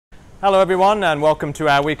Hello everyone and welcome to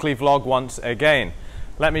our weekly vlog once again.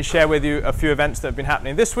 Let me share with you a few events that have been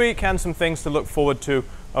happening this week and some things to look forward to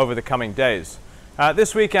over the coming days.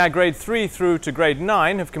 This week our grade 3 through to grade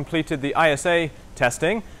 9 have completed the ISA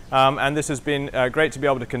testing and this has been great to be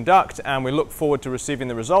able to conduct, and we look forward to receiving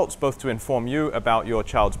the results both to inform you about your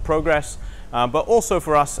child's progress but also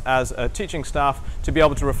for us as a teaching staff to be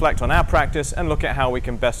able to reflect on our practice and look at how we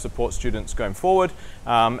can best support students going forward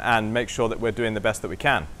and make sure that we're doing the best that we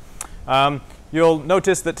can. You'll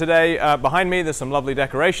notice that today behind me there's some lovely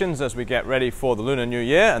decorations as we get ready for the Lunar New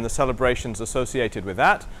Year and the celebrations associated with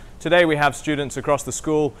that. Today we have students across the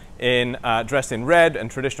school dressed in red and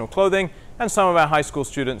traditional clothing, and some of our high school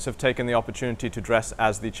students have taken the opportunity to dress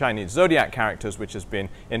as the Chinese zodiac characters, which has been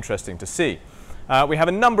interesting to see. We have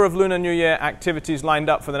a number of Lunar New Year activities lined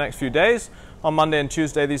up for the next few days. On Monday and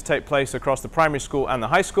Tuesday these take place across the primary school and the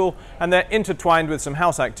high school, and they're intertwined with some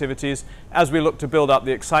house activities as we look to build up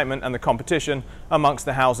the excitement and the competition amongst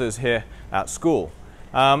the houses here at school.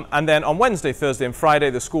 And then on Wednesday, Thursday and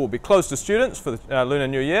Friday the school will be closed to students for the Lunar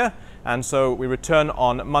New Year, and so we return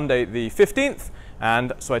on Monday the 15th.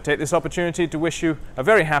 And so I take this opportunity to wish you a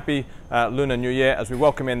very happy Lunar New Year as we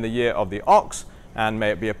welcome in the year of the Ox, and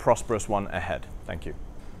may it be a prosperous one ahead. Thank you.